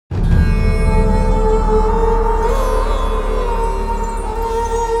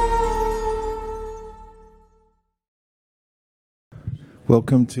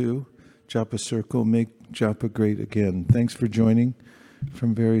Welcome to Japa Circle, Make Japa Great Again. Thanks for joining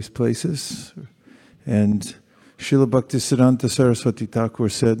from various places. And Srila Bhaktisiddhanta Saraswati Thakur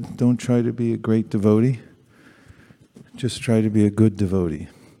said, don't try to be a great devotee, just try to be a good devotee.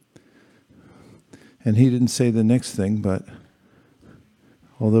 And he didn't say the next thing, but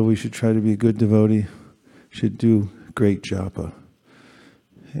although we should try to be a good devotee, should do great japa.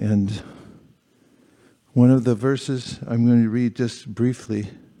 And one of the verses I'm going to read just briefly,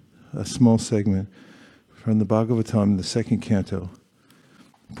 a small segment from the Bhagavatam, the second canto,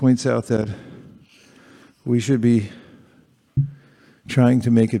 points out that we should be trying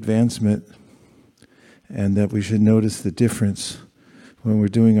to make advancement and that we should notice the difference when we're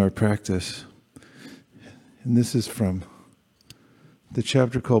doing our practice. And this is from the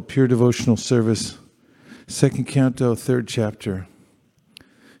chapter called Pure Devotional Service, second canto, third chapter.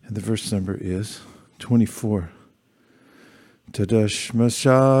 And the verse number is 24.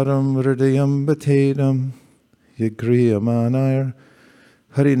 Tadashmasharam hridayam bhatedam yagriyamanayar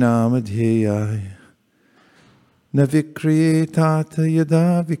harinamadhyayai navikriyetata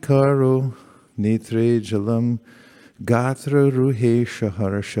yada vikaro netre jalam gatra ruhesha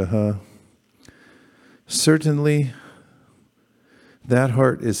harshaha. Certainly, that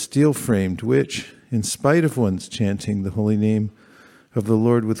heart is steel-framed, which, in spite of one's chanting the holy name of the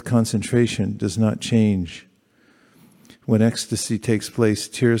Lord with concentration, does not change. When ecstasy takes place,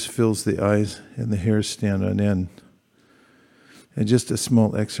 tears fills the eyes and the hairs stand on end. And just a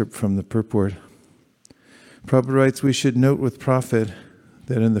small excerpt from the purport. Prabhupada writes, we should note with profit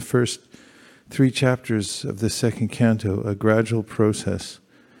that in the first 3 chapters of the second canto, a gradual process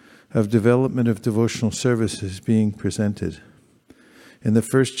of development of devotional service is being presented. In the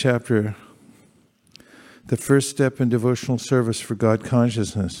first chapter, the first step in devotional service for God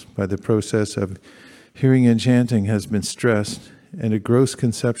consciousness by the process of hearing and chanting has been stressed, and a gross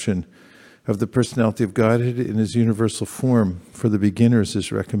conception of the personality of Godhead in His universal form for the beginners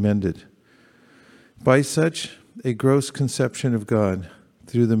is recommended. By such a gross conception of God,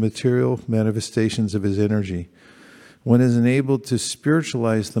 through the material manifestations of His energy, one is enabled to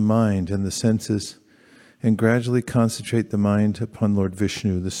spiritualize the mind and the senses and gradually concentrate the mind upon Lord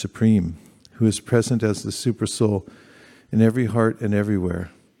Vishnu, the Supreme, who is present as the Supersoul in every heart and everywhere,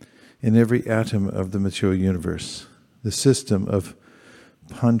 in every atom of the material universe. The system of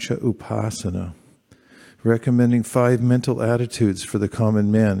Pancha Upasana, recommending 5 mental attitudes for the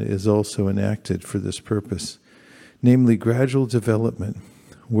common man, is also enacted for this purpose, namely gradual development,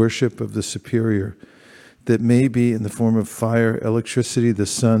 worship of the superior, that may be in the form of fire, electricity, the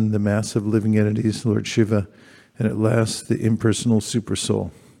sun, the massive living entities, Lord Shiva, and at last the impersonal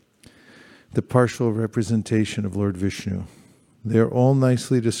Supersoul, the partial representation of Lord Vishnu. They are all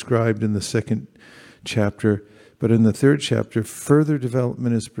nicely described in the second chapter, but in the third chapter, further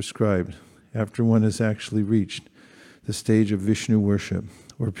development is prescribed after one has actually reached the stage of Vishnu worship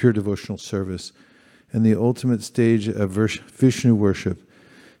or pure devotional service. And the ultimate stage of Vishnu worship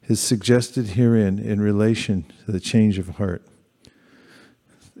is suggested herein in relation to the change of heart.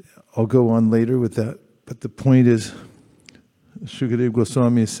 I'll go on later with that, but the point is, Shukadeva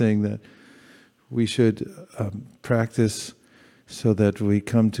Goswami is saying that we should practice so that we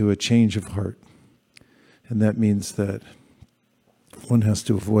come to a change of heart. And that means that one has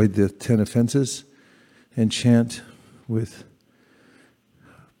to avoid the 10 offenses and chant with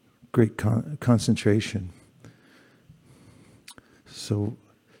great concentration. So,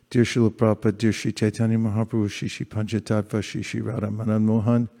 dear Srila Prabhupada, dear Sri Chaitanya Mahaprabhu, Shri Shri Panchatattva, Shri Shri Radha Madan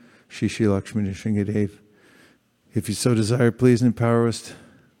Mohan, Shri Shri Lakshmi Nrsingadev, if you so desire, please empower us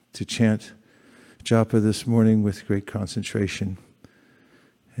to chant japa this morning with great concentration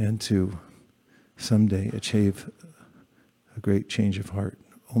and to someday achieve a great change of heart.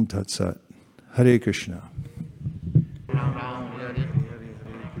 Om Tat Sat. Hare Krishna. Hare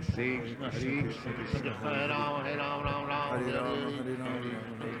Krishna, Hare Ram, Hare Ram, Ram Ram, Hare Krishna, Hare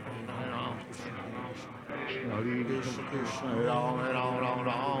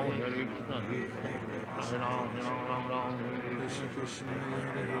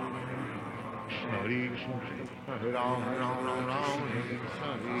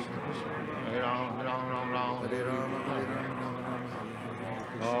Ram, Hare Ram, Ram Ram, Hare Ram,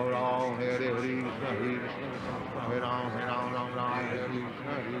 Hare Ram, Hare Krishna, Hare Ram, Hare Ram, Ram Ram, Hare Krishna,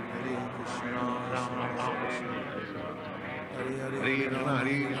 Hare Ram, Ram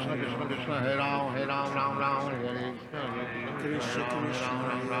Ram, Hare Krishna, Krishna Krishna, Hare Ram, Ram Ram, Hare Krishna,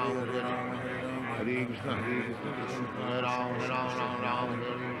 Ram Ram, Hare Krishna, Hare Ram, Ram Ram, Hare Krishna, Hare Ram,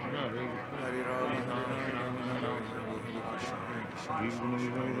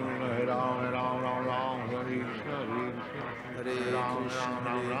 Ram Ram, Hare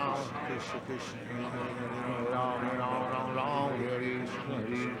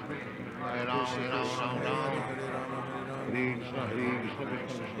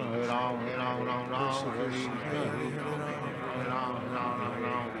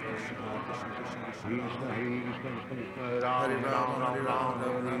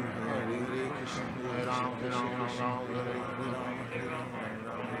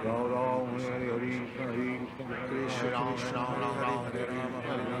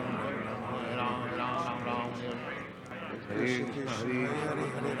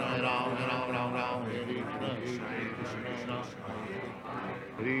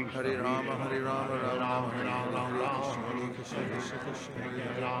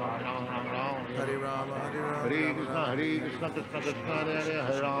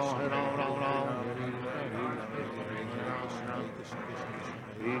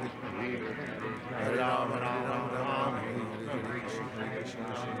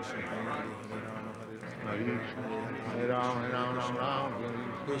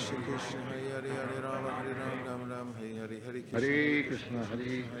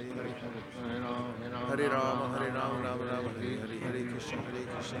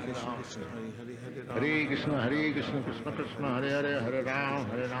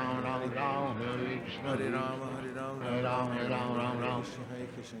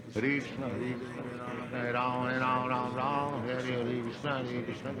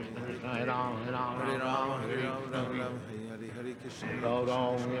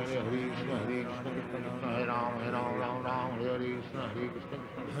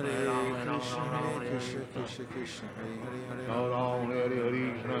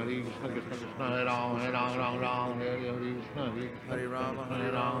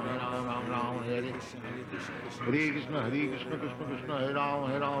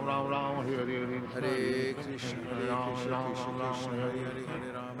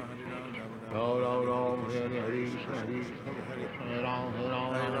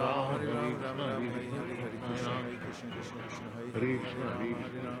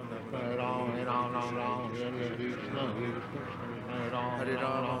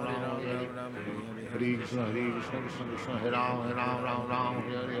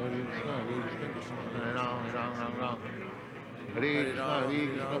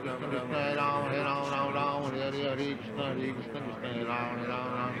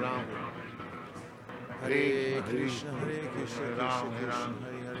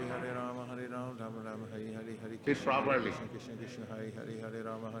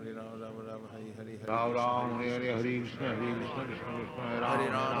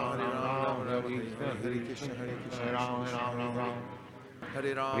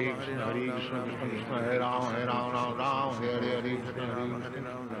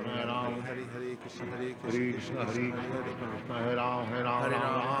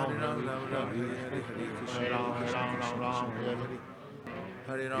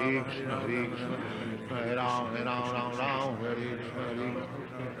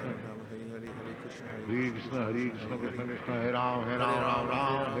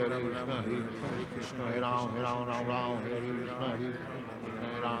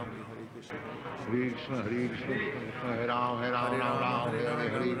Hare Ram, Hare Ram, Ram Ram, Hare Hare,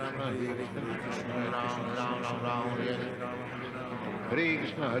 Hare Krishna, Hare Ram, Ram Ram, Hare Hare. Hare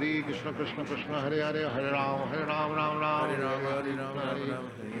Krishna, Krishna Krishna, Hare Hare, Hare Ram, Ram Ram, Hare Hare, Hare Krishna, Hare Ram,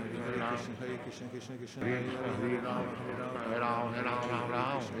 Hare Krishna, Krishna Krishna, Hare Hare Krishna, Hare, Hare Hare Ram, Hare Ram, Ram, Ram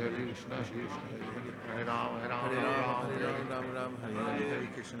Ram, Hare Hare Krishna, Krishna, Krishna Krishna, Hare Ram, Hare Ram Ram, Ram, Hare Hare Ram, Hare. Ram Ram, Hare Hare, Hare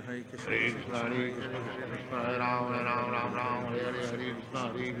Krishna, Krishna Hare Krishna, Krishna, Hare Hare Hare, Krishna, Hare Krishna Ram, Krishna, Hare Ram, Ram Ram, Hare Hare, Hare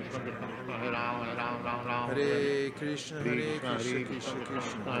Krishna, Krishna Krishna, Hare Ram, Ram Ram, Hare Hare. Hare Krishna, Hare Hare Krishna, Krishna, Hare Krishna, Krishna Krishna Krishna,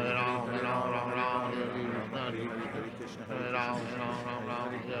 Krishna, Hare Hare Hare, Ram, Hare Ram, Ram Hare Ram, Ram, Hare Hare Hare, Ram, Krishna, Hare Hare Hare, Krishna, Hare Krishna, Hare Hare Krishna, Ram, Krishna Krishna, Ram Hare Ram,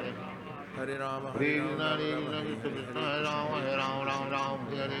 Hare, Hare Hare. Hare Rama, Hare Hare Rama, Krishna, Rama Hare Rama, Krishna, Hare Krishna Hare, Krishna, Hare Hare Krishna, Ram, Hare Hare Krishna, Ram, Krishna Ram,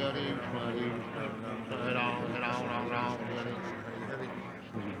 Krishna, Hare Hare Hare, Hare, Krishna, Hare Ram Ram, Krishna, Hare Hare Hare, Ram, Hare Hare Krishna, Ram, Hare Ram, Krishna, Hare Hare Hare.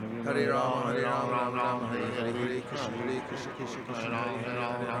 Krishna, Hare Hare, Hare Hare Rama, Ram, Hare Hare Ram, Rama, Ram Rama Ram, Rama, Hare Hare Hare, Hare, Hare Krishna, Krishna, Hare Hare Krishna, Krishna, Krishna Hare Krishna, Ram, Hare Hare Hare, Ram,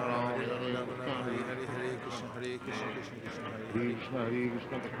 Hare Ram Rama, Ram, Hare Hare Rama, Krishna, Rama, Hare Hare Hare, Krishna, Hare Krishna, Hare Krishna, Krishna Krishna, Hare Hare Hare,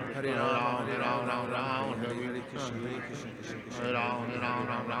 Krishna, Hare Krishna, Krishna Krishna, Hare Hare Rama, Ram, Hare Hare Rama, Ram, Rama Ram Rama, Ram, Hare Hare Hare, Hare Krishna, Krishna, Hare Hare Krishna,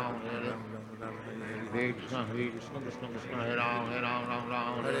 Krishna, Krishna Krishna, Hare Hare Ram, Hare, Hare Hare Ram, Ram Rama, Ram, Rama Hare Rama, Rama Rama, Hare Hare, Hare Hare Krishna, Krishna, Hare Hare Krishna, Krishna, Krishna Krishna Krishna, Krishna, Hare Hare Ram, Hare, Hare Ram, Ram Ram, Hare Hare Rama, Krishna, Hare Hare Rama, Krishna, Rama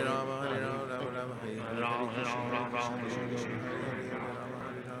Rama, Hare Hare Hare, Ram, Hare Hare Krishna, Ram, Hare Ram Krishna, Ram, Krishna Hare Krishna, Hare Hare Krishna, Hare, Hare Rama,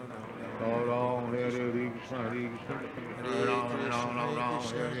 Hare Rama, Rama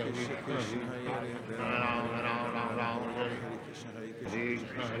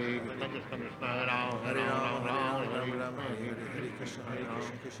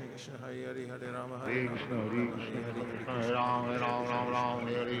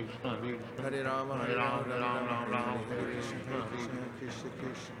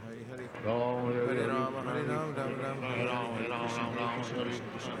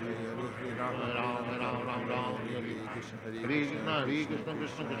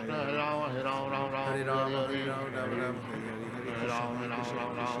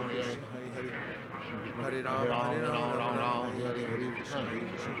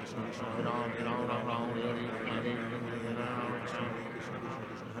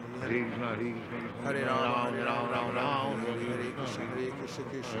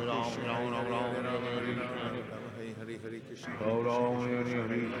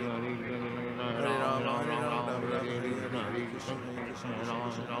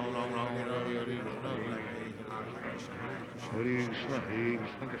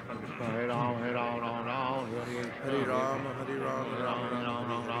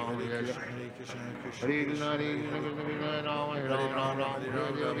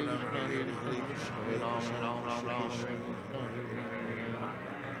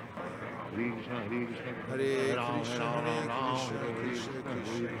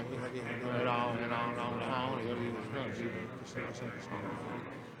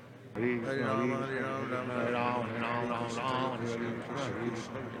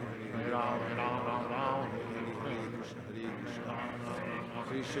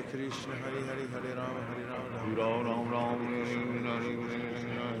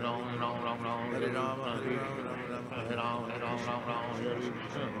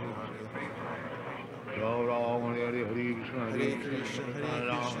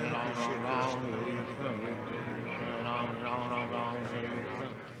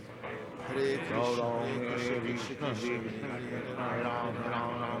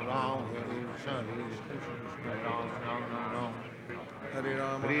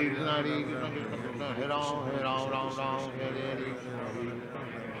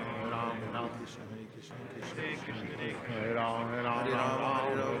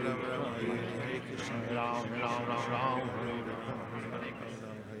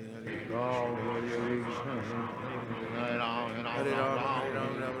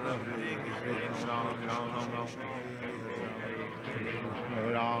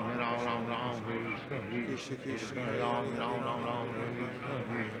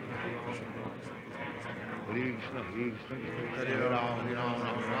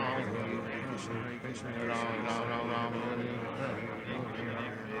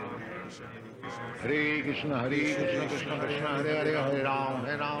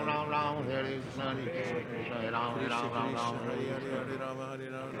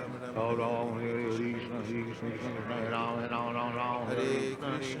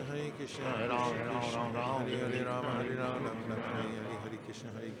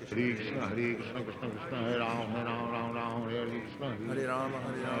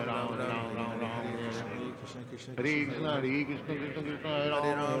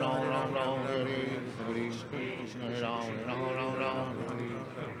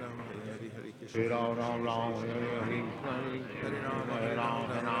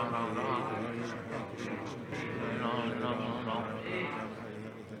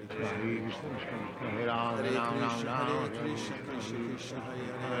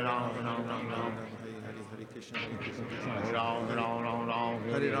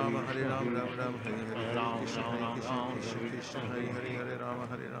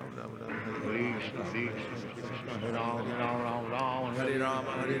Hare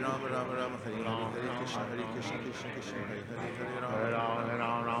Rama, Hare Rama, Rama Rama, Hare Hare, Hare Krishna, Krishna Krishna, Hare Hare, Hare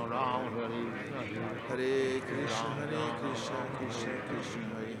Rama, Hare Krishna, Krishna Krishna,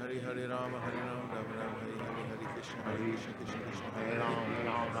 Hare Hare, Hare Rama, Hare Rama, Rama Rama, Hare Hare, Hare Krishna, Krishna Krishna, Hare Hare,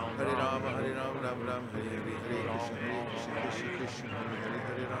 Hare Rama, Hare Rama, Rama Rama, Hare Hare, Hare Krishna, Krishna Krishna, Hare Hare,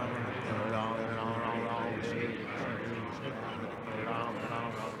 Hare Rama, Hare Rama,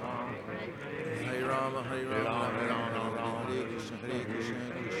 Hare Rama, Hare Rama, Rama Rama, Hare Krishna,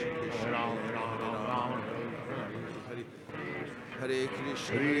 Krishna Krishna, Hare Rama, Hare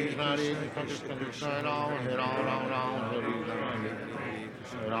Krishna, Krishna Krishna, Hare Rama, Hare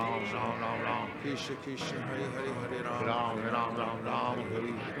Krishna Krishna, Hare Hare, Hare Rama,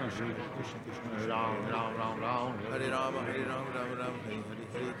 Krishna Krishna, Hare Rama, Hare Rama, Hare Rama, Rama Rama, Hare Hare,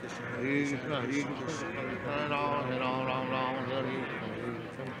 Hare Krishna, Krishna Krishna, Hare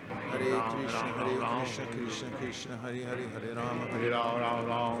Krishna, Krishna Krishna, Hare Hare, Hare Rama, Hare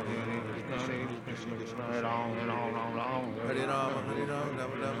Rama, Krishna Krishna Hare Ram Hare Ram Ram Ram Hare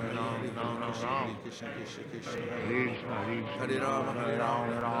Hare Krishna Krishna Krishna Hare Ram Hare Ram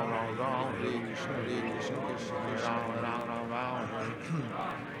Hare Krishna Krishna Krishna Hare Ram Hare Ram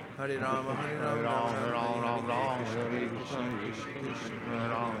Hare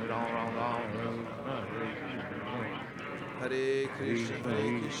Krishna Krishna Krishna Hare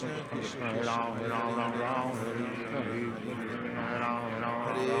Krishna Krishna Krishna Hare Ram Hare Krishna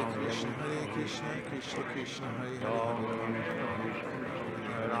Krishna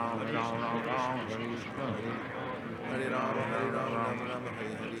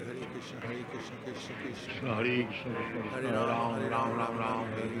Hare Hare Ram Hare Ram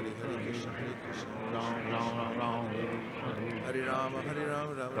Hare Krishna Krishna Krishna Hare Ram Hare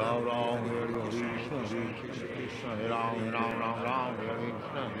Ram Hare Krishna Krishna Hare Ram Hare Ram Hare Krishna Krishna Hare Ram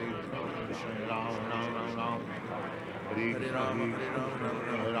Hare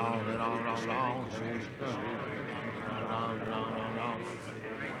Ram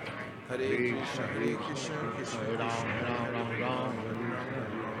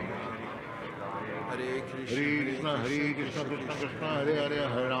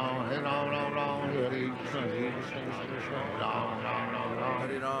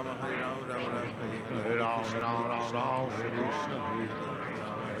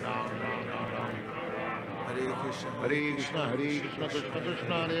Hare Krishna Krishna Krishna Hare Krishna Krishna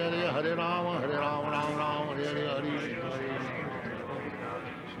Krishna Hare Hare Ram Ram Hare Krishna Krishna Hare Ram Hare Ram Hare Krishna Hare Krishna Krishna Krishna Hare Hare Ram Hare Ram Hare Hare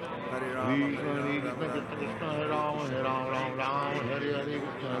Hare Ram Krishna Krishna Hare Ram Hare Hare Hare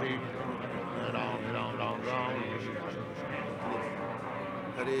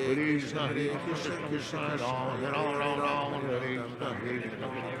Krishna Krishna Hare Ram Hare Hare Ram Krishna Krishna Hare Ram Hare Ram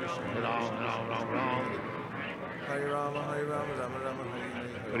Hare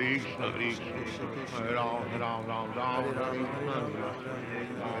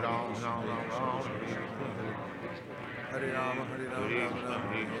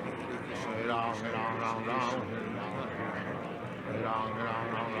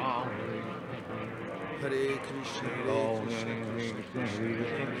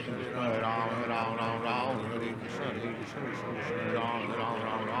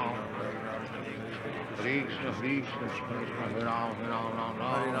Krishna Krishna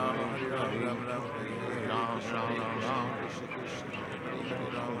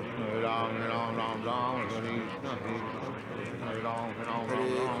Hare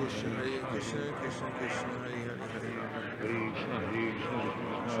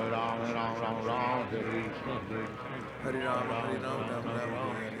Ram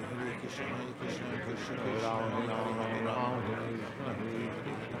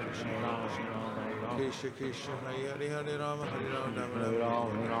Hare Ram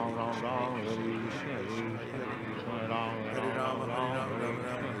Hare Ram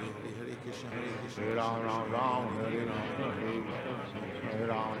Hare Krishna Hare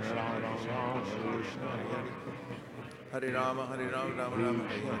Hare Ram Hare Ram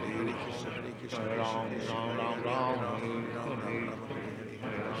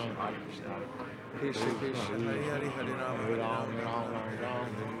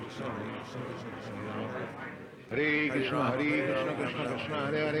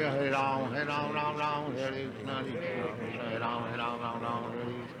Hare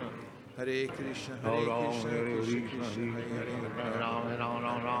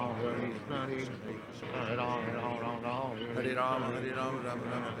Krishna Krishna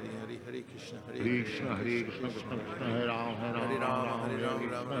Krishna Hare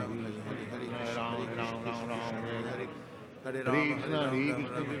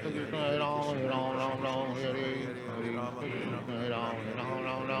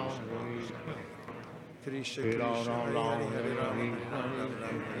Hare Ram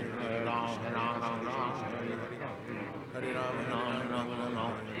Hare Krishna Krishna Hare Hare Ram Hare Krishna Hare Krishna Krishna Hare Ram Hare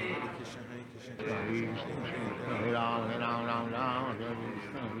Ram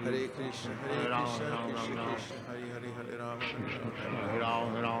Hare Krishna Hare Ram Hare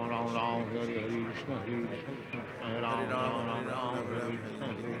Krishna Krishna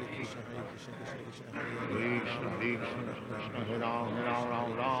Hare Ram Hare Ram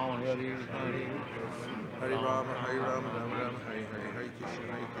Hare Krishna Hare Ram Hare Ram Hare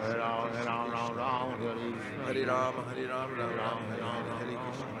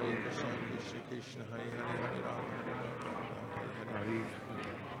Krishna Hare Ram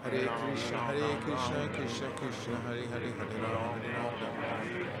Hare Krishna Hare Krishna Krishna Krishna Hare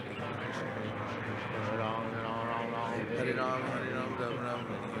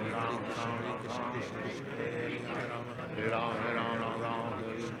Ram Hare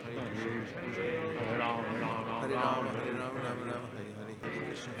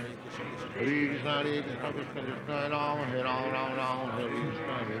Ram Hare Krishna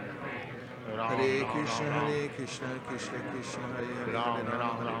Hare Krishna, Krishna Krishna, Hare Rama, Rama, Hare Krishna, Hare Krishna, Krishna Krishna, Hare Hare,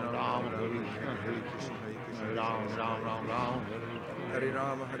 Hare Rama, Hare Rama, Hare Krishna, Hare Krishna, Krishna Krishna, Hare Rama, Hare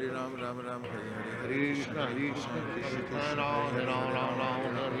Rama, Rama Rama, Hare Hare, Hare Krishna, Krishna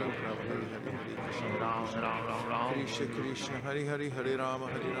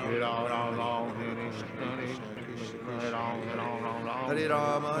Krishna,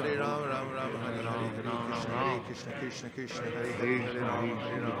 Hare Hare, Hare Rama, Hare Rama, Rama Hare Hare, Hare Krishna, Krishna Krishna, Hare Hare, Hare Rama,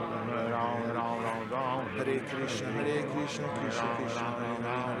 Hare Rama, Rama Hare Hare, Krishna Krishna, Krishna Krishna, Hare Rama,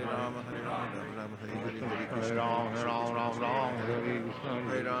 Hare Rama, Rama Rama, Hare Hare, Hare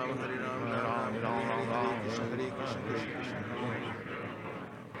Krishna, Krishna Krishna, Hare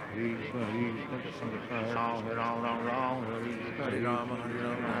Hare, Hare Rama,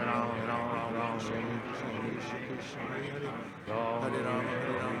 Hare Rama, Hare Krishna, Krishna Krishna,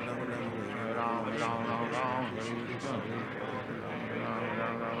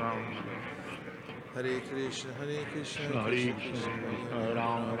 Hare Hare, Hare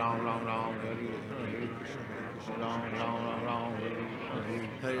Rama, Hare Rama, Rama Hare Hare, Hare Krishna,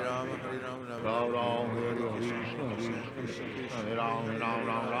 Hare Rama, Hare Rama, Rama Rama, Hare Hare, Krishna, Krishna Krishna, Hare Rama, Hare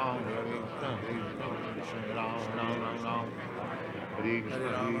Rama, Rama Krishna, Krishna Krishna, Hare Hare, Hare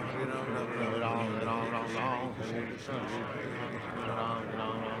Rama, Hare Rama, Hare Krishna, Krishna Krishna, Hare Ram, Hare Krishna, Hare Rama, Hare Rama, Hare Krishna, Krishna,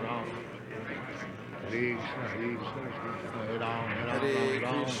 Hare Ram, Hare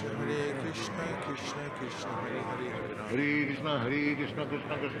Rama, Hare Krishna, Krishna Krishna, Hare Hare, Hare Krishna,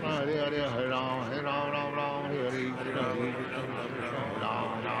 Krishna Krishna, Hare Hare, Hare Ram, Ram, Hare Hare, Hare Ram, Hare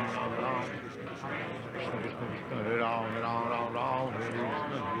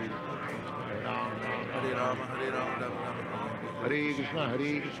Ram, Hare Rama, Hare Rama, Hare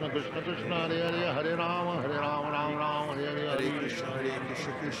Krishna, Krishna Krishna, Hare Hare, Hare Ram, Ram, Hare Hare, Hare Krishna,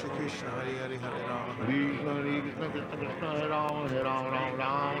 Krishna Krishna, Hare Hare, Hare Rama, Krishna, Krishna Krishna, Hare Ram, Hare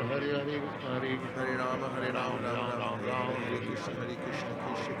Hare, Hare Rama, Hare Rama, Hare Krishna,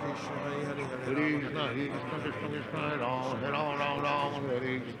 Krishna Krishna, Hare Hare, Hare Krishna, Krishna Krishna, Hare Ram,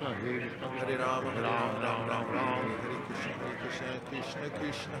 Hare Krishna, Hare Rama,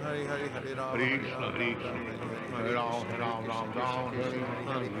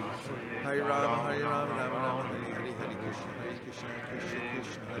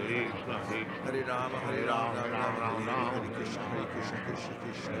 Hare Rama, Hare Krishna, Krishna, Hare Hare, Hare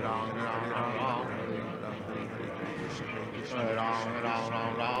Rama, Krishna, Hare Ram,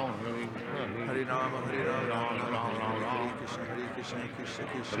 Ram, Hare Hare Rama, Hare Rama, Hare Hare, Krishna, Krishna,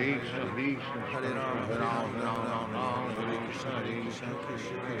 Krishna, Hare Rama, Hare Rama, Hare Krishna, Krishna,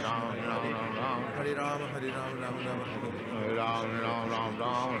 Krishna, Hare Rama, Hare Rama, Hare Ram, Hare Rama, Hare Rama, Hare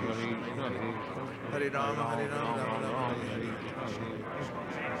Krishna, Krishna, Krishna, Hare Rama, Hare Rama, Hare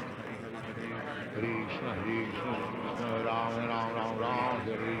Krishna, Krishna, Krishna, Hare Rama, Hare Rama, Hare Ram,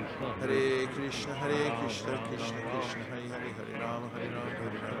 Hare Rama, Hare Rama, Hare Krishna, Ram, Hare Krishna, Krishna Krishna, Hare Hare, Hare Rama, Hare Rama,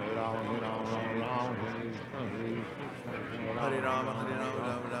 Hare Ram, Hare Rama, Hare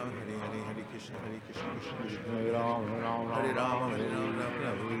Rama, Hare Hare, Hare Krishna, Krishna, Hare Ram, Hare Rama, Hare Rama, Hare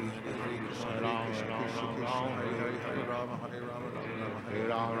Krishna, Krishna, Hare Hare, Hare Rama, Hare Rama, Hare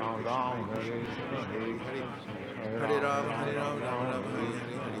Ram, Hare Rama, Hare Rama, Hare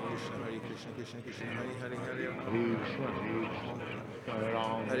Krishna, Krishna, Hare Hare, Hare Krishna, Krishna, Hare Hare, Hare Rama,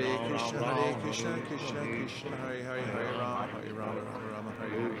 Hare Rama, Hare Krishna, Krishna,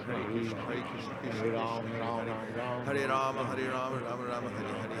 Hare Rama,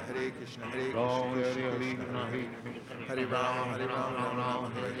 Hare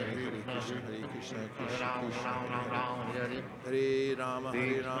Rama, Hare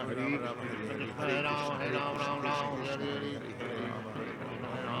Hare, Hare Krishna, Krishna, Hare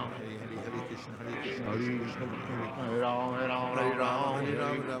Rama, Hare Rama, Hare Krishna,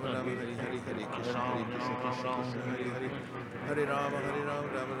 Krishna, Krishna, Hare Rama, Hare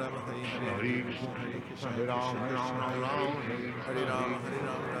Rama, Hare Krishna, Hare Krishna, Hare Ram, Hare Rama, Hare Rama,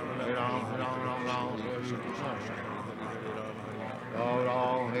 Hare Krishna,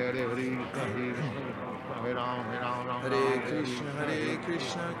 Krishna, Hare Rama, Hare Rama, Hare Krishna, Krishna, Hare Ram, Hare Rama, Hare Rama, Hare Krishna,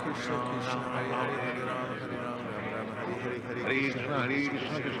 Krishna Krishna, Hare Rama, Hare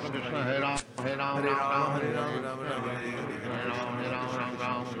Krishna, Krishna, Hare Ram, Hare Ram, Hare Rama, Hare Hare Rama, Krishna, Hare Ram,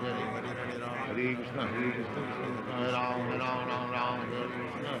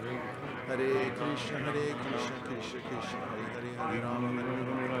 Hare Krishna, Krishna Krishna, Hare Rama,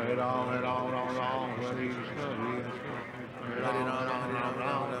 Hare Ram, Hare Krishna, Hare Rama, Hare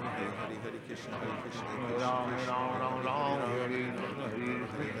Rama, Hare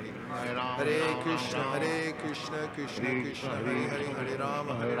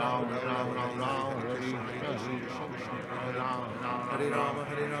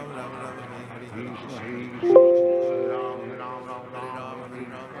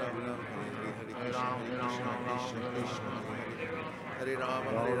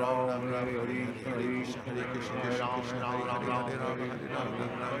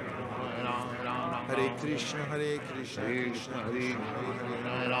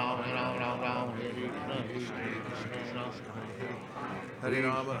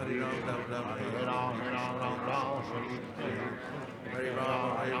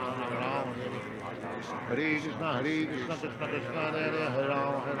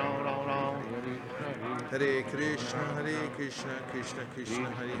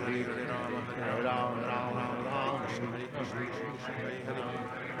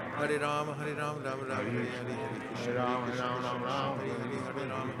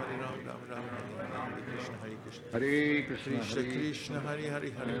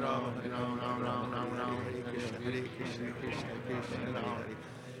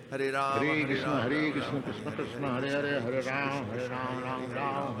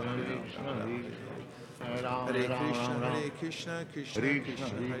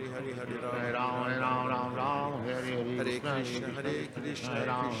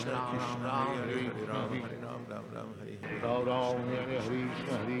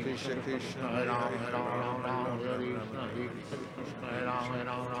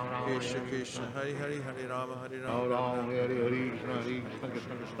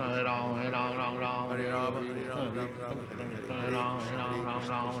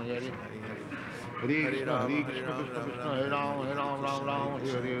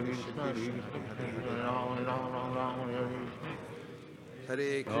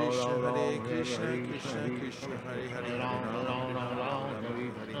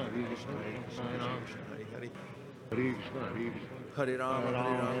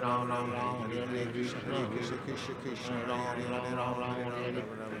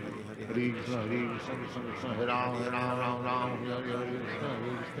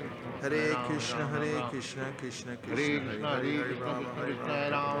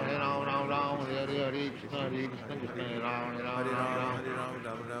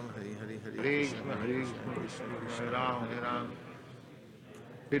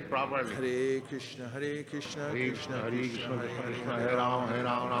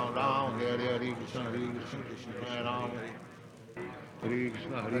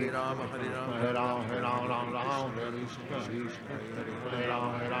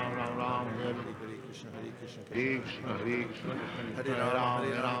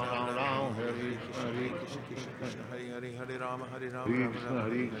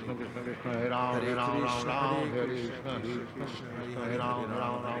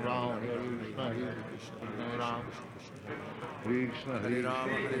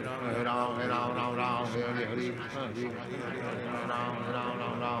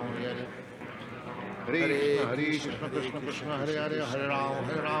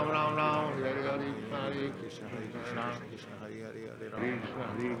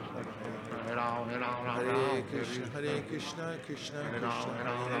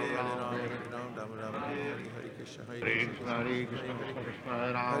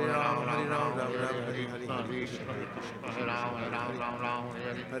Hare Rama, Hare Rama, Rama Rama, Hare Hare, Hare Krishna, Hare Krishna, Krishna Krishna, Hare Hare.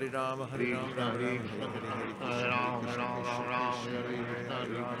 Hare Rama, Hare Rama, Rama Rama, Hare Hare, Hare Krishna, Hare Krishna, Krishna Krishna, Hare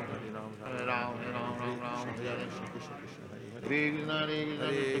Hare. Hare Rama, Hare Rama, Rama Rama, Hare Hare,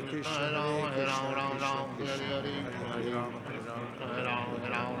 Hare Krishna, Hare Krishna, Krishna Krishna, Hare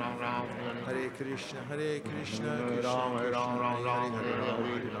Hare. Hare Krishna, Krishna Krishna, Hare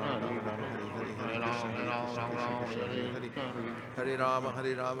Hare Rama,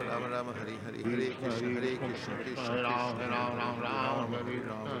 Hare Rama, Rama Rama, Hare Hare. Hare Krishna, Krishna Krishna, Hare Hare, Hare Rama, Hare Rama, Rama Rama, Hare Hare, Hare Krishna, Krishna Krishna, Hare Hare. Hare Rama, Rama Rama, Hare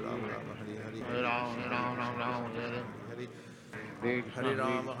Hare,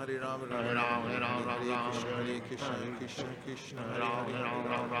 Hare Krishna, Krishna Krishna, Hare Hare, Hare Rama, Rama Rama, Hare Hare, Hare Krishna, Krishna Krishna, Hare Hare. Hare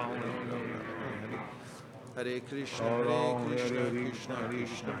Rama, Rama Rama, Hare Hare, Hare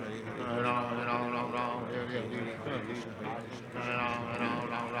Krishna, Krishna Krishna, Hare Hare, Hare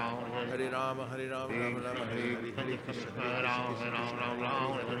Rama, Rama Rama, Hare Hare. Hare Krishna, Krishna Krishna, Hare Hare, Hare Rama, Rama, Hare Hare, Hare Krishna, Krishna Krishna, Hare Rama, Rama Rama,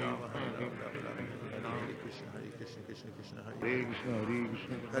 Hare Hare, Hare Krishna, Krishna Krishna, Hare Rama, Rama Rama, Hare Krishna, Krishna Krishna, Hare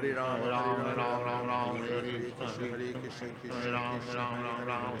Hare, Hare Rama, Rama, Hare Krishna, Krishna Krishna, Hare Rama, Hare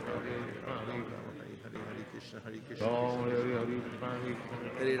Krishna, Krishna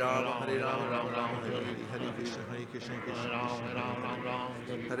Hare Rama, Rama Rama, Hare Hare, Hare Krishna, Krishna Krishna, Hare Rama, Rama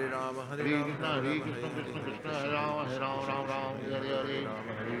Rama, Hare Hare, Hare Krishna, Krishna Krishna, Hare Rama,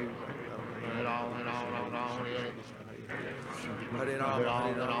 Hare Hare Rama, Hare Rama,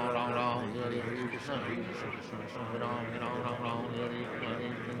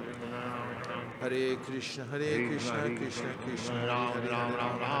 Hare Krishna, Hare Krishna, Hare Krishna, Krishna Krishna, Hare Hare, Hare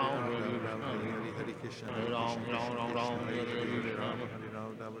Rama, Hare Hare, Krishna, Hare Krishna, Hare Rama, Hare Rama, Hare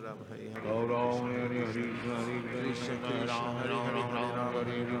Hare, Krishna Krishna,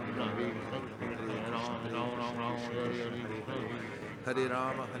 Hare Hare, Hare Rama, Hare Hare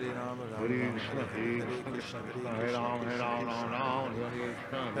Rama, Hare Rama, Hare Krishna, Hare Krishna, Hare Rama, Hare Rama,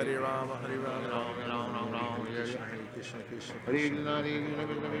 Hare Rama, Hare Rama, Hare Krishna, Krishna Krishna, Hare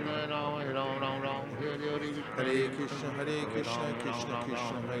Krishna, Hare Krishna, Krishna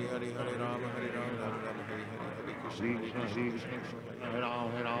Krishna, Hare Hare, Hare Rama, Hare Rama, Hare Krishna, Hare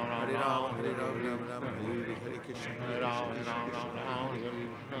Rama, Hare Rama, Hare Krishna, Hare Rama, Hare Rama, Hare Krishna, Hare Krishna, Hare Rama, Hare Krishna,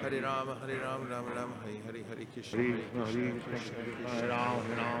 Hare Rama, Hare Rama, Hare Krishna, Krishna Krishna,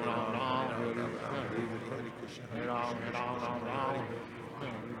 Hare Rama, Krishna, Hare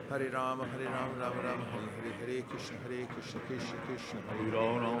Krishna, Hare Krishna, Hare Krishna, Krishna Krishna, Hare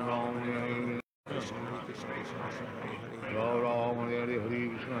Rama, Hare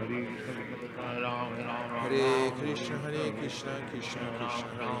Rama, Hare Krishna, Hare Krishna, Hare Krishna, Krishna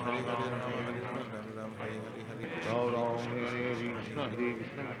Krishna, Hare Ram,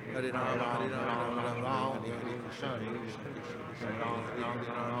 Hare Ram, Ram Ram,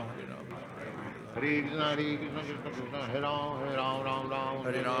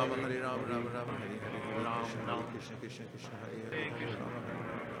 Hare Rama, Hare Rama, Hare Krishna, Krishna Krishna, Hare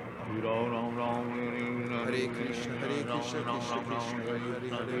Rama, Hare Ram, Ram, Hare Krishna, Hare Krishna, Krishna Krishna,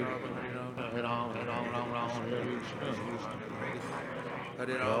 Hare Rama, Hare Ram, Ram Ram, Hare Krishna, Hare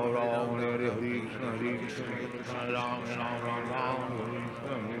Hare Rama, Ram, Hare Krishna, Hare Krishna, Hare Ram, Ram Ram,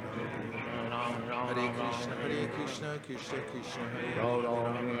 Hare Hare Krishna, Hare Krishna, Krishna Krishna, Hare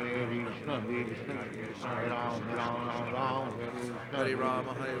Ram, Hare Krishna, Hare Krishna, Hare Ram, Ram, Hare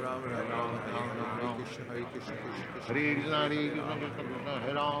Rama, Hare Rama, Hare Krishna, Krishna Krishna, Hare Krishna, Hare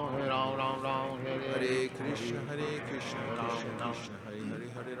Krishna, Krishna Krishna, Hare Ram, Ram, Hare Krishna, Hare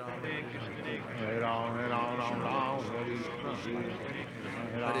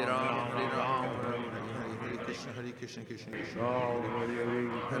Krishna, Krishna Krishna,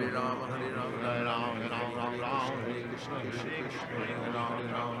 Hare Rama, Hare Ram, Ram, Hare Krishna, Hare Rama, Hare Krishna, Krishna Krishna, Hare Rama, Hare Rama, Hare Krishna, Krishna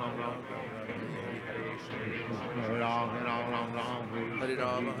Krishna, Hare Rama, Hare Ram, Hare Rama,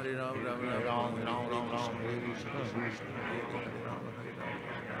 Hare Rama,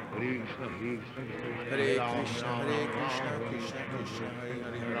 Hare Krishna, Hare Krishna, Hare Krishna, Krishna Krishna,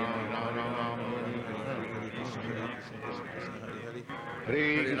 Hare Rama, Hare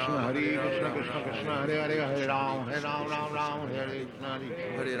Krishna, Krishna Krishna, Hare Hare, Hare Ram, Ram, Hare Krishna,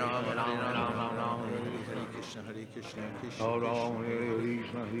 Hare Rama, Hare Krishna, Krishna Krishna, Hare Ram, Hare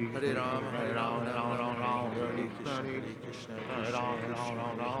Krishna, Hare Rama, Hare Ram, Hare Krishna, Krishna, Hare Ram,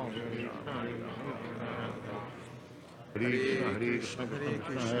 Hare Krishna, Hare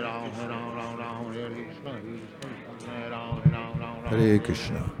Krishna, Ram, Hare Krishna, Hare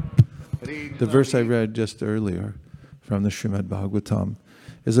Krishna. The verse I read just earlier from the Srimad Bhagavatam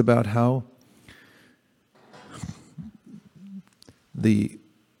is about how the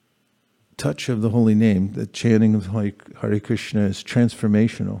touch of the holy name, the chanting of Hare Krishna, is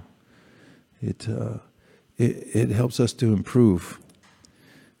transformational. It helps us to improve.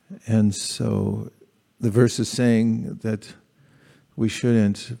 And so the verse is saying that we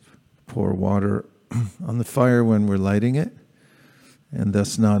shouldn't pour water on the fire when we're lighting it, and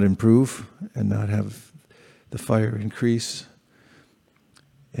thus not improve and not have the fire increase.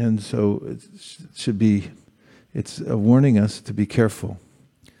 And so it should be, it's warning us to be careful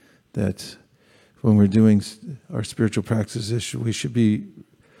that when we're doing our spiritual practices, we should be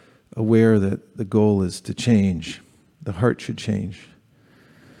aware that the goal is to change. The heart should change.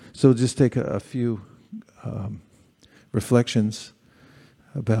 So just take a few reflections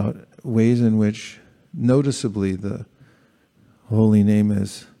about ways in which noticeably the holy name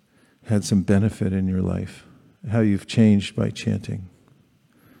has had some benefit in your life, how you've changed by chanting.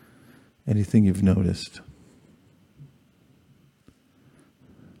 Anything you've noticed?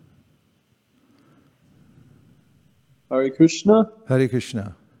 Hare Krishna. Hare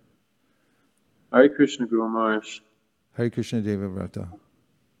Krishna. Hare Krishna, Guru Maharaj. Hare Krishna Deva Vrata.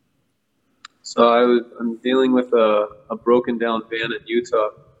 So I'm dealing with a broken down van in Utah.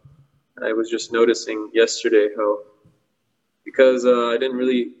 And I was just noticing yesterday how, because I didn't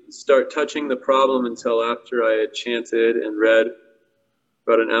really start touching the problem until after I had chanted and read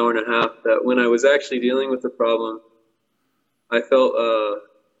about an hour and a half, that when I was actually dealing with the problem, I felt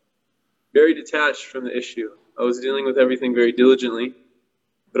very detached from the issue. I was dealing with everything very diligently,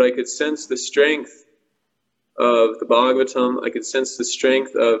 but I could sense the strength of the Bhagavatam, I could sense the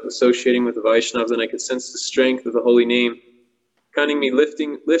strength of associating with the Vaishnavas, and I could sense the strength of the holy name,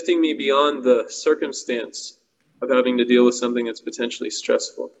 lifting me beyond the circumstance of having to deal with something that's potentially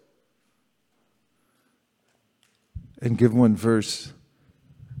stressful. And give one verse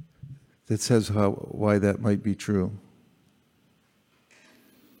that says why that might be true.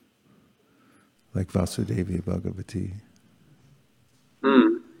 Like Vasudevi Bhagavati.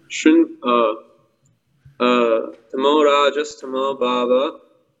 Tamo rajas tamo bhava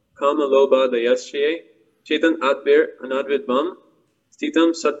kama loba dayasye chetan atbir anadvidvam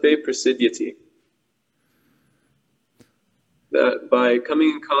stitam satve prasidyati. That by coming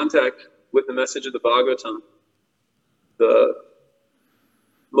in contact with the message of the Bhagavatam, the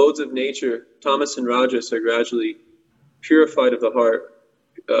modes of nature, tamas and rajas, are gradually purified of the heart,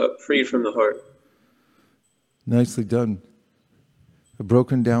 freed from the heart. Nicely done. A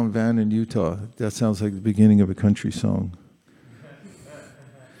broken down van in Utah. That sounds like the beginning of a country song.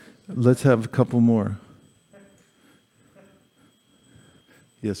 Let's have a couple more.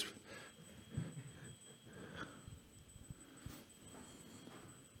 Yes.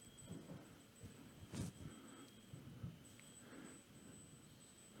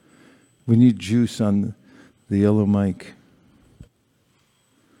 We need juice on the yellow mic.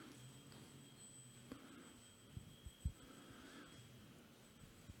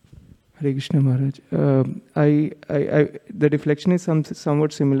 Hare Krishna Maharaj. The reflection is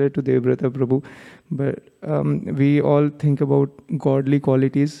somewhat similar to Devrata Prabhu, but we all think about godly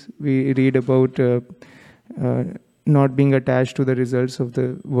qualities. We read about not being attached to the results of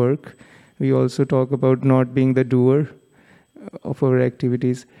the work. We also talk about not being the doer of our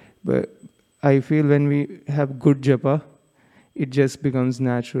activities. But I feel when we have good japa, it just becomes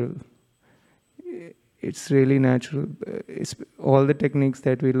natural. It's really natural. It's all the techniques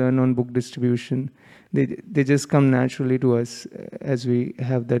that we learn on book distribution, they just come naturally to us as we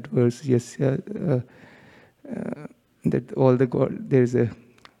have that verse. Yes, that all the God, there's a,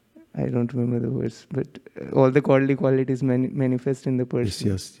 I don't remember the verse, but all the godly qualities manifest in the person.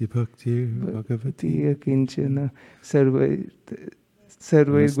 Yes, bhakti bhagavati akinchana sarvai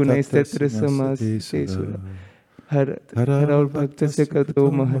gunais tatra samasesura. हर और भक्त से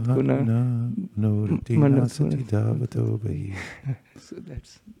कतो महत्वना So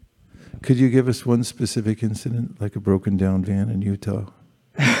that's. Could you give us one specific incident, like a broken down van in Utah?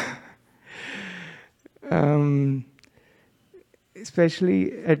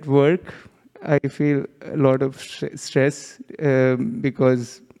 Especially at work, I feel a lot of stress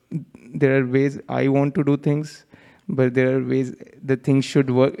because there are ways I want to do things, but there are ways the things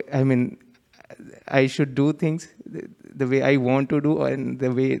should work. I mean, I should do things the way I want to do and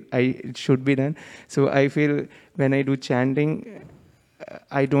the way it should be done. So I feel when I do chanting,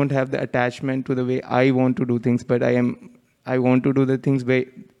 I don't have the attachment to the way I want to do things, but I want to do the things way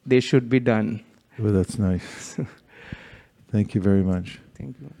they should be done. Well, that's nice. Thank you very much.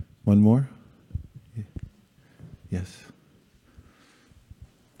 Thank you. One more? Yes.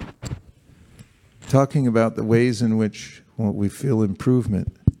 Talking about the ways in which we feel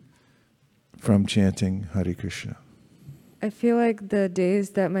improvement from chanting Hare Krishna. I feel like the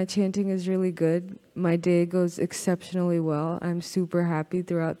days that my chanting is really good, my day goes exceptionally well. I'm super happy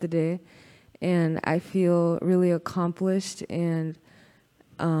throughout the day, and I feel really accomplished, and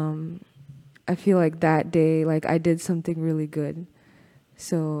I feel like that day, like I did something really good.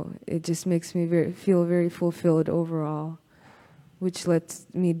 So it just makes me feel very fulfilled overall, which lets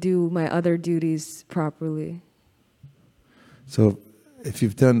me do my other duties properly. So if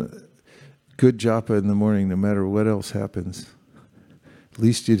you've done good japa in the morning, no matter what else happens, at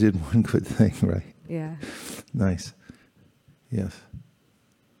least you did one good thing, right? Yeah. Nice. Yes.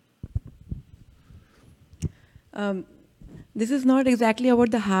 This is not exactly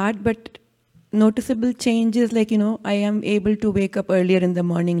about the heart, but noticeable changes, like, I am able to wake up earlier in the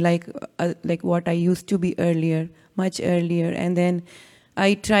morning, like what I used to be earlier, much earlier. And then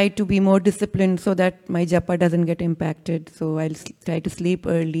I try to be more disciplined so that my japa doesn't get impacted. So I'll try to sleep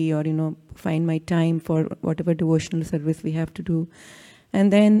early or, find my time for whatever devotional service we have to do.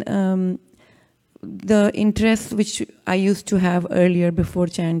 And then the interests which I used to have earlier before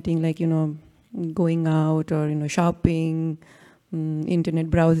chanting, like, going out or, shopping, internet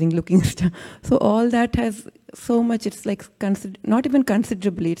browsing, looking stuff. So all that has so much, it's like not even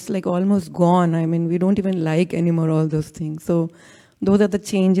considerably, it's like almost gone. I mean, we don't even like anymore all those things. So those are the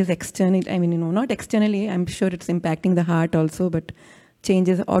changes externally. I mean, not externally, I'm sure it's impacting the heart also, but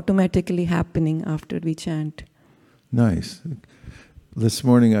changes automatically happening after we chant. Nice. This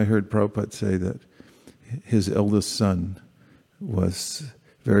morning I heard Prabhupada say that his eldest son was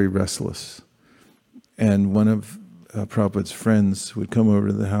very restless. And one of Prabhupada's friends would come over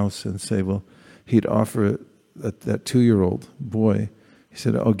to the house and say, well, he'd offer that 2-year-old boy, he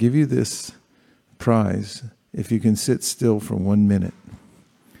said, I'll give you this prize if you can sit still for 1 minute.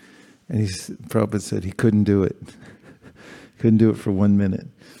 And Prabhupada said he couldn't do it. Couldn't do it for 1 minute.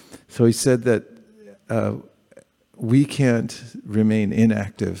 So he said that we can't remain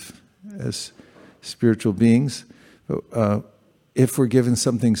inactive as spiritual beings. If we're given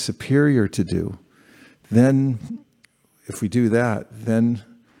something superior to do, then if we do that, then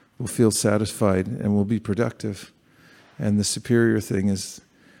we'll feel satisfied and we'll be productive. And the superior thing is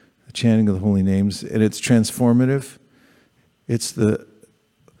the chanting of the holy names, and it's transformative. It's the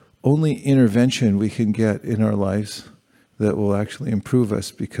only intervention we can get in our lives that will actually improve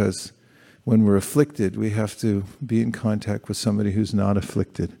us, because when we're afflicted, we have to be in contact with somebody who's not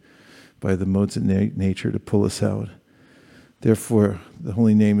afflicted by the modes of nature to pull us out. Therefore, the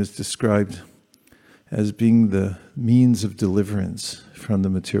holy name is described as being the means of deliverance from the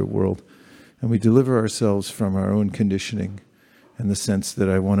material world. And we deliver ourselves from our own conditioning in the sense that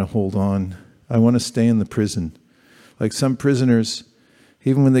I want to hold on. I want to stay in the prison. Like some prisoners,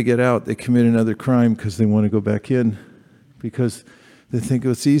 even when they get out, they commit another crime because they want to go back in, because they think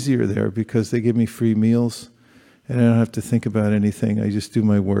it's easier there because they give me free meals and I don't have to think about anything. I just do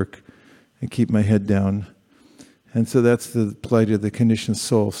my work and keep my head down. And so that's the plight of the conditioned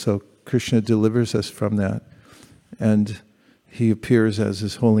soul. So Krishna delivers us from that, and he appears as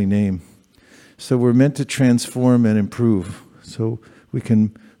his holy name. So we're meant to transform and improve, so we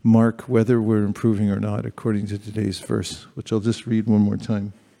can mark whether we're improving or not according to today's verse, which I'll just read one more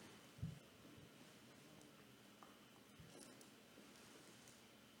time.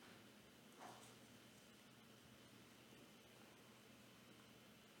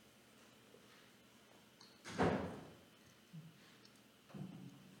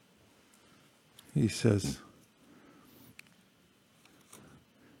 He says,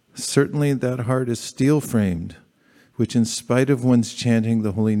 certainly that heart is steel-framed, which in spite of one's chanting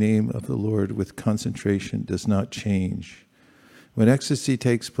the holy name of the Lord with concentration does not change. When ecstasy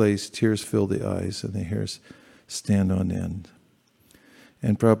takes place, tears fill the eyes and the hairs stand on end.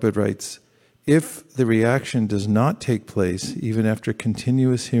 And Prabhupada writes, if the reaction does not take place, even after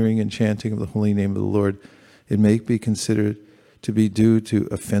continuous hearing and chanting of the holy name of the Lord, it may be considered to be due to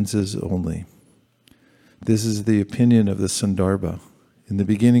offenses only. This is the opinion of the Sandarbha. In the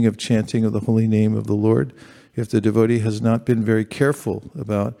beginning of chanting of the holy name of the Lord, if the devotee has not been very careful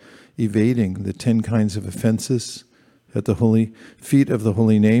about evading the 10 kinds of offenses at the holy feet of the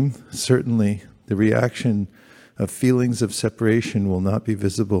holy name, certainly the reaction of feelings of separation will not be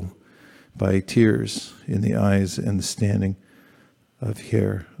visible by tears in the eyes and the standing of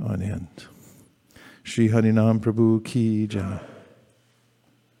hair on end. Shri Harinam Prabhu Ki Jai.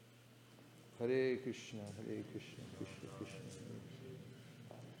 Hare Krishna, Hare Krishna, Krishna Krishna,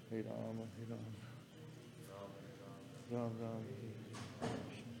 Hare Rama, Hare Rama, Ram Ram,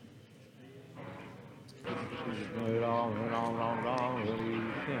 Hare Ram, Hare Ram, Ram Ram, Hare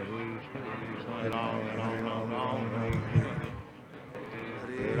Krishna, Hare Ram, Hare Ram, Ram Ram,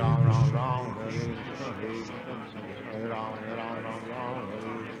 Hare Ram, Ram Ram, Hare Krishna, Hare Ram, Hare Ram, Ram Ram,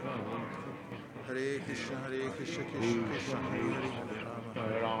 Hare Krishna, Hare Krishna, Krishna Krishna, Hare Hare,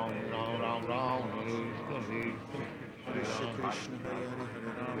 Hare Ram, Ram Ram, Ram, Hare Krishna Krishna, Hare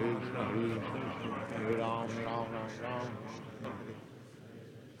Hare Ram, Ram Ram, Ram.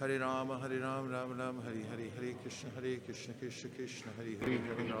 Hare Rama, Hare Rama, Rama Rama, Hare Hare, Hare Krishna, Krishna Krishna, Hare Hare,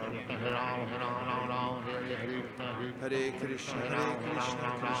 Hare Rama, Hare Ram, Ram Ram, Hare Hare, Hare Krishna, Krishna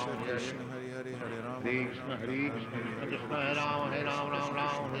Krishna, Hare Hare, Hare Rama, Krishna, Krishna, Hare Ram, Ram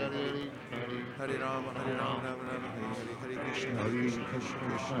Ram, Hare Hare, Hare Rama, Hare Rama, Rama Rama, Hare Hare, Hare Krishna, Krishna, Krishna,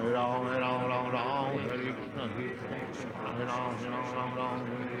 Hare Ram, Ram Ram, Hare Krishna, Hare Ram, Ram Ram,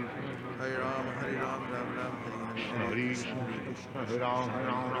 Hare Rama, Hare Rama, Rama Rama, Hare Hare, Krishna, Hare Ram,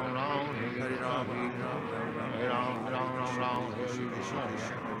 Ram Ram, Hare Rama, Hare Rama, Hare Ram, Ram Ram, Hare Krishna,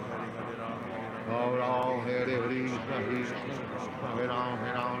 Hare Rama, Hare Krishna, Hare Ram,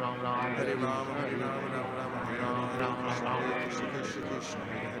 Ram Ram, Hare Rama, Hare Rama, Rama Rama, Hare Hare, Krishna, Krishna,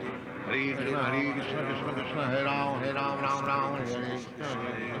 Hare Hare, Hare Krishna, Krishna Krishna, Hare Ram, Ram Ram, Hare Krishna,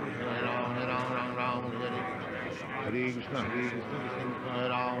 Hare Ram, Ram Ram, Hare Krishna, Hare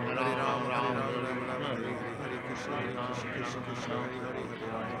Ram, Ram Ram, Hare Krishna, Krishna, Krishna, Hare Hare,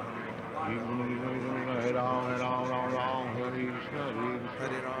 Hare Ram, Ram Hare Krishna,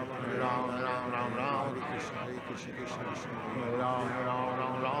 Hare Rama, Hare Ram, Ram Krishna, Krishna, Krishna, Hare Ram,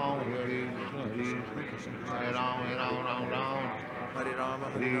 Ram Hare Krishna, Hare Ram, Ram,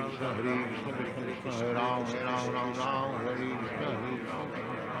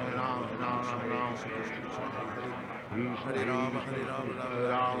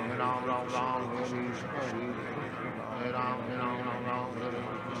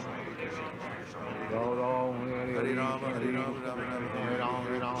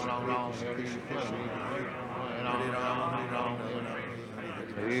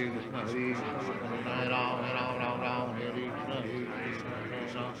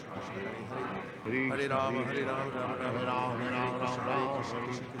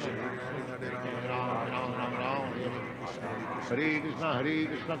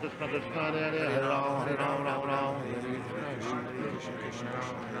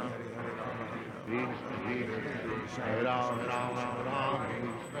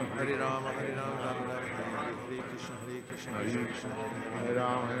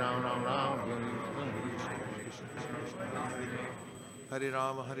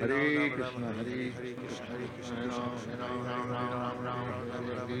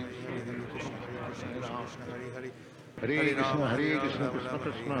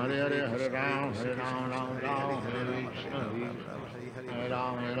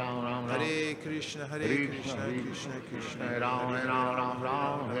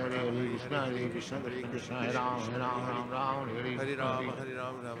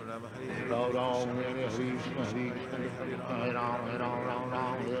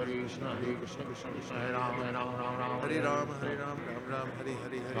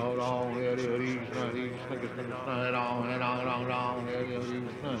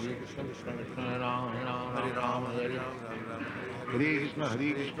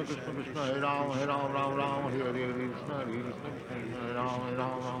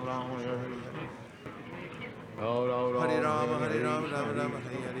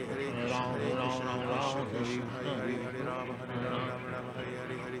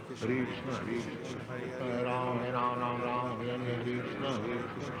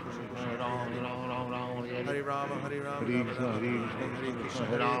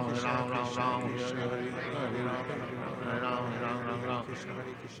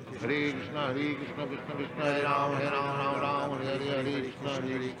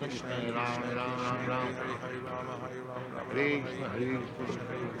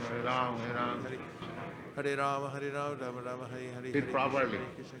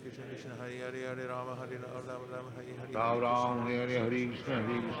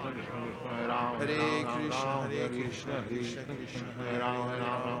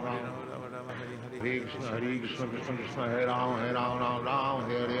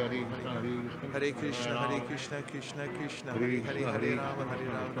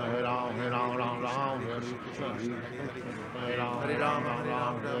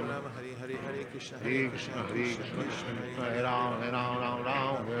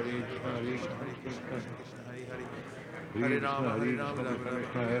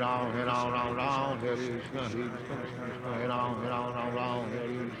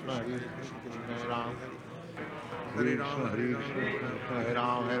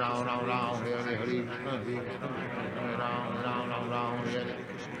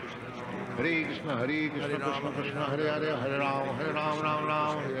 Ram Ram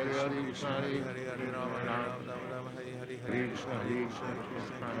Ram, Hare Hare Krishna, Hare Hare Hare Hare Rama Hare Rama Rama Rama Hare Hare Hare Hare Krishna Krishna, Hare Hare Krishna Krishna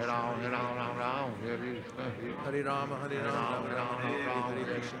Krishna, Hare Krishna Ram, Hare Hare Hare Ram, Ram Ram, Hare Krishna, Hare Rama Hare Hare Rama Ram, Rama Hare Rama Ram, Hare Ram Hare Ram, Hare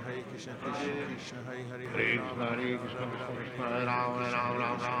Hare Krishna Hare Krishna Krishna Krishna Hare Hare Hare Hare Rama Krishna, Hare Hare Rama Krishna, Rama Krishna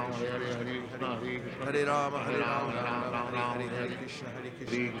Rama Krishna, Hare Hare Hare Ram, Hare Krishna Ram, Hare Ram Krishna Ram, Krishna Hare Krishna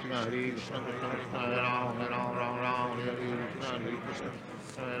Hare Hare Krishna, Hare Hare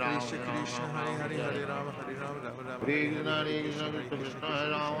Krishna, Hare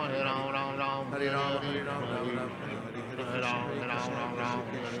Rama Hare Hare Ram, Rama Hare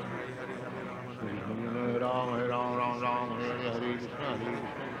Rama Ram, Rama Ram Hare Ram,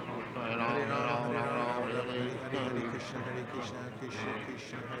 Hare Hare Hare Hare Krishna Hare Hare Krishna Krishna, Krishna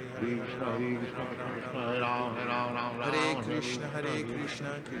Hare Krishna Krishna, Hare Krishna Hare Krishna, Hare Hare Rama Ram, Hare Hare Ram, Rama Ram Rama Ram, Hare Hare Hare Hare Krishna, Krishna Hare Hare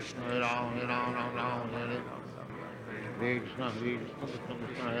Krishna, Krishna Hare Ram, Krishna Hare Ram, Krishna Ram Hare Ram, Hare Hare Hare Hare Rama Hare Rama Rama Rama Hare Hare Hare Krishna, Hare Hare Krishna Krishna, Hare Krishna Krishna Krishna, Hare Krishna Ram,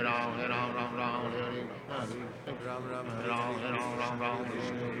 Krishna Hare Hare Hare Ram, Ram Ram, Hare Hare Rama Hare Hare Rama Krishna, Rama Hare Rama Hare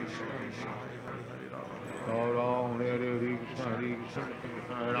Krishna, Hare Hare Hare Krishna Ram, Hare Hare Ram, Krishna Ram Krishna Ram, Krishna Hare Hare Hare Hare Rama Hare Rama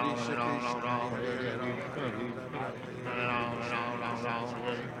Hare Rama Ram, Hare Hare Hare Ram, Hare Ram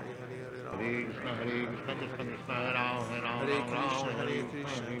Krishna Ram, Hare Hare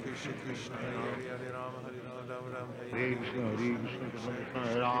Krishna Hare Krishna Krishna, Hare Hare Hare Krishna, Krishna, Hare Hare Ram, Hare Rama Ram, Hare Ram Rama Ram, Rama Hare Rama Hare Hare Krishna, Hare Hare Krishna Hare Krishna Krishna Krishna Hare Hare Hare Krishna, Rama Hare Hare Krishna, Rama Krishna Rama Krishna, Rama Hare Hare Ram, Hare Ram, Ram Hare Ram, Hare Krishna Krishna, Hare Hare Krishna Krishna Hare Krishna Ram, Hare Hare Ram, Hare Ram Hare Ram, Rama Hare Hare Rama Rama Rama Hare Hare Hare Krishna, Krishna Hare Hare Krishna, Krishna Krishna Krishna, Krishna Hare Ram, Krishna Hare Hare Ram, Hare Ram Hare Ram, Rama Hare Hare Krishna, Rama Hare Krishna, Ram Ram Hare Hare Ram, Hare Hare Hare Ram, Krishna Ram Hare Ram, Krishna Hare Krishna Krishna Krishna, Hare Hare Hare Rama Hare Rama Rama Ram, Rama Hare Hare Hare Hare Krishna, Krishna Hare Hare Krishna, Krishna Krishna, Hare Ram, Hare Krishna Ram, Ram Krishna Ram, Hare Hare Hare Hare Rama Krishna, Hare Hare Ram Ram Krishna, Ram Hare Hare Hare Ram, Hare Krishna Hare Ram, Ram Krishna Ram, Krishna Hare Krishna Hare Hare Hare Rama Hare Hare Krishna, Rama Hare Rama Krishna, Hare Krishna Hare Krishna, Hare Ram, Hare Ram, Hare Ram Ram, Krishna, Hare Hare Krishna, Krishna, Hare Krishna Krishna, Krishna, Krishna Hare Ram, Hare Hare Rama, Hare Rama, Rama Rama, Hare Hare Hare Hare Krishna, Hare Krishna, Hare Krishna, Krishna Krishna, Krishna, Hare Krishna Ram, Krishna, Hare Hare Ram, Hare Ram Ram, Hare Hare Krishna, Hare Rama, Krishna, Hare Rama, Krishna Rama Krishna,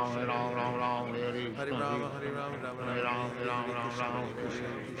 Hare Rama, Ram, Hare Hare Hare Ram, Hare Ram Krishna, Ram, Hare Hare Krishna, Krishna,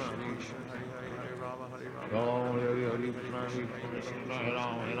 Krishna Hare Krishna, Krishna, Hare Hare Hare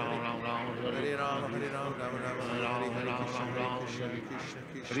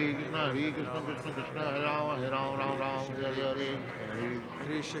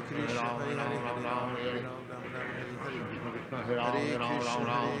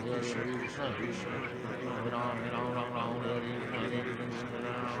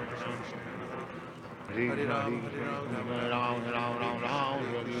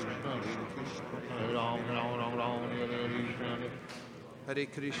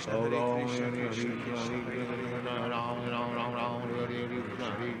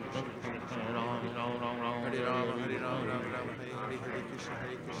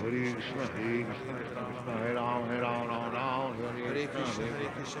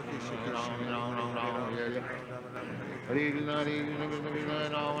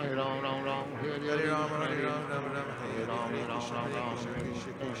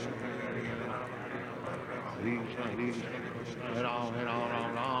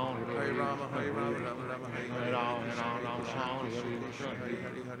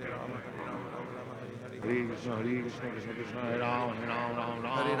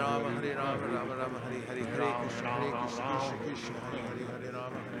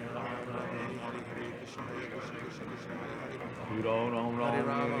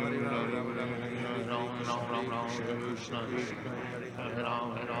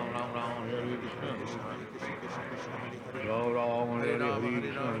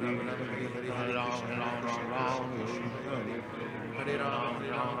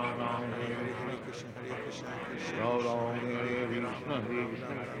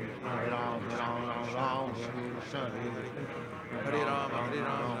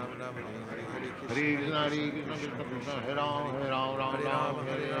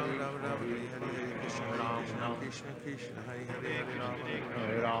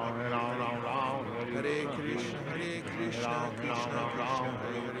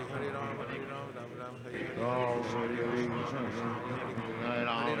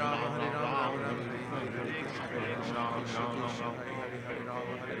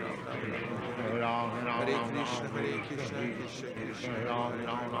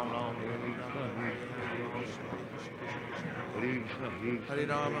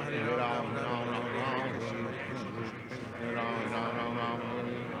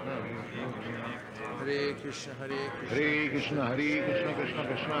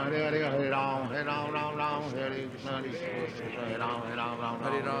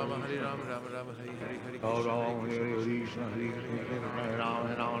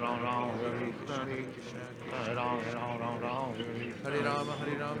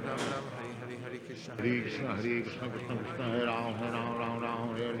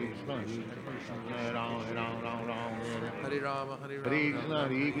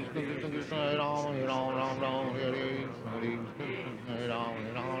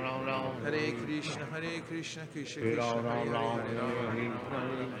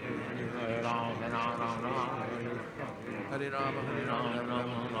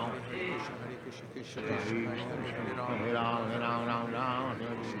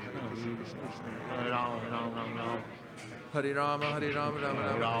Hare Rama, Rama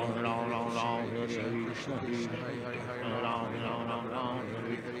Rama, Hare Krishna, Krishna Krishna, Hare Hare, Hare Rama,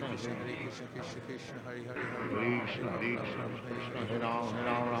 Hare Krishna, Krishna Krishna, Hare Hare, Hare Rama, Hare Rama, Hare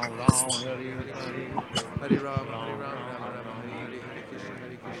Rama, Hare Krishna, Krishna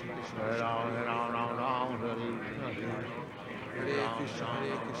Krishna, Hare Krishna, Krishna Krishna, Hare Hare, Rama, Hare Krishna, Krishna Hare Rama, Hare Rama, Hare Krishna, Krishna,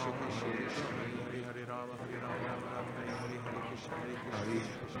 Hare Hare, Hare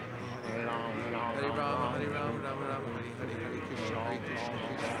Rama, Hare Rama, Hare Rama, Hare Krishna, Krishna,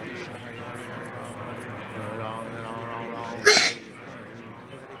 Hare Rama,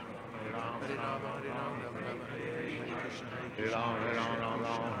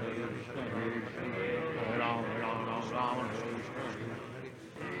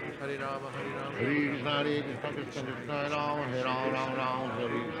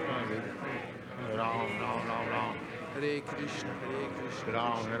 Hare Krishna,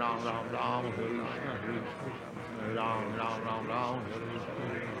 Ram Ram Ram Ram Hare Ram Ram Ram Ram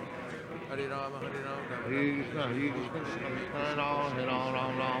Hare Rama, Krishna Krishna Ram Ram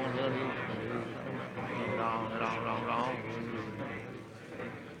Ram Ram Hare Ram Ram Ram Ram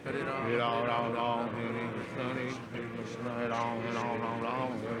Hare Ram Ram Ram Hare Krishna Ram Ram Ram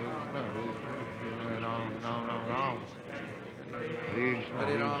Ram Hare Ram Ram Ram Ram Krishna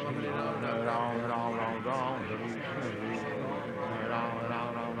Hare Rama, Ram Ram Ram Ram Hare Ram Ram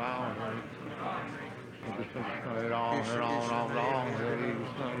Ram Ram Krishna Ram Ram Ram Ram Hare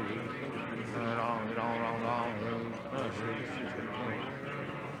Krishna Ram Ram Ram Ram Hare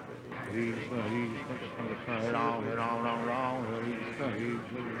Krishna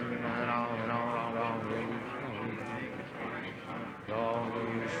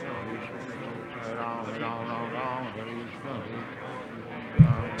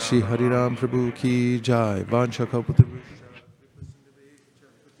Shri Hariram Prabhu ki jai. Vancha kalpataru